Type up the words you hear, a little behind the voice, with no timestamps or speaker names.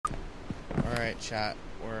Alright, chat.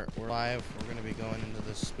 We're live. We're gonna be going into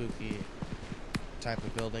this spooky type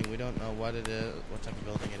of building. We don't know what it is, what type of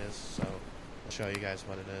building it is, so I'll show you guys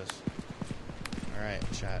what it is. Alright,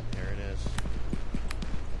 chat, here it is.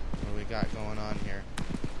 What do we got going on here?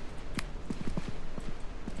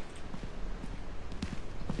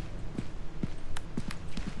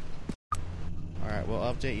 Alright, we'll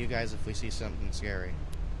update you guys if we see something scary.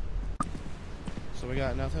 So we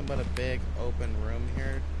got nothing but a big open room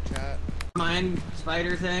here, chat. Mine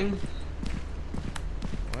spider thing.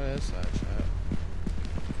 What is that, chat?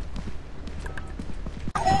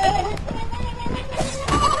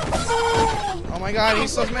 Oh my god,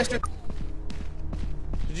 he's so Mr.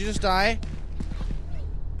 Did you just die?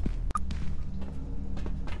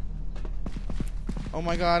 Oh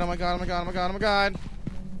my god, oh my god, oh my god, oh my god, oh my god.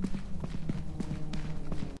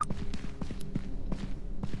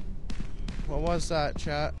 What was that,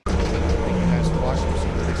 chat? Thank you guys for watching.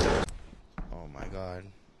 Oh my god.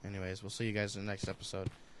 Anyways, we'll see you guys in the next episode.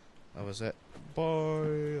 That was it.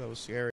 Bye. That was scary.